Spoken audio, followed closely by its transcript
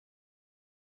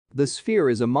The sphere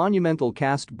is a monumental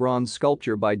cast bronze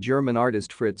sculpture by German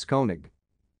artist Fritz Koenig.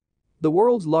 The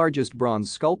world's largest bronze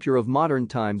sculpture of modern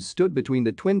times stood between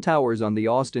the Twin Towers on the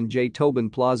Austin J. Tobin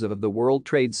Plaza of the World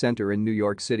Trade Center in New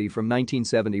York City from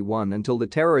 1971 until the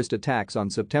terrorist attacks on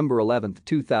September 11,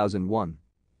 2001.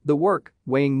 The work,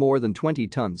 weighing more than 20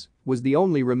 tons, was the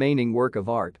only remaining work of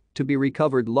art to be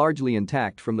recovered largely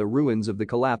intact from the ruins of the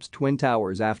collapsed Twin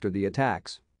Towers after the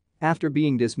attacks. After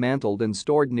being dismantled and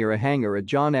stored near a hangar at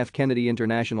John F. Kennedy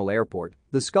International Airport,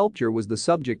 the sculpture was the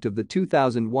subject of the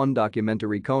 2001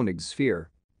 documentary Koenig's Sphere.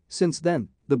 Since then,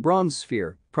 the bronze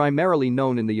sphere, primarily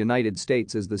known in the United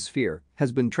States as the Sphere,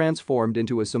 has been transformed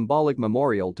into a symbolic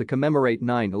memorial to commemorate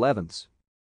 9/11s.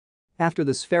 After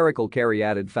the spherical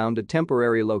caryatid found a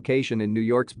temporary location in New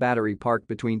York's Battery Park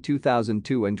between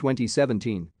 2002 and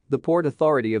 2017, the Port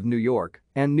Authority of New York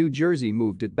and New Jersey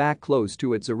moved it back close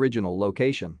to its original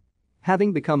location.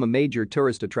 Having become a major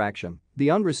tourist attraction, the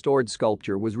unrestored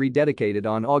sculpture was rededicated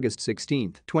on August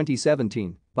 16,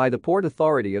 2017, by the Port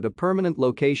Authority at a permanent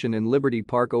location in Liberty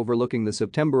Park overlooking the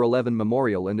September 11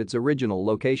 memorial and its original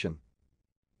location.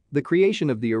 The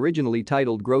creation of the originally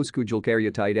titled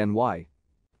Großkugelkaryatid NY.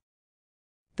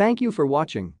 Thank you for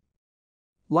watching.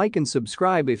 Like and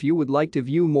subscribe if you would like to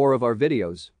view more of our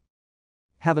videos.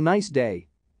 Have a nice day.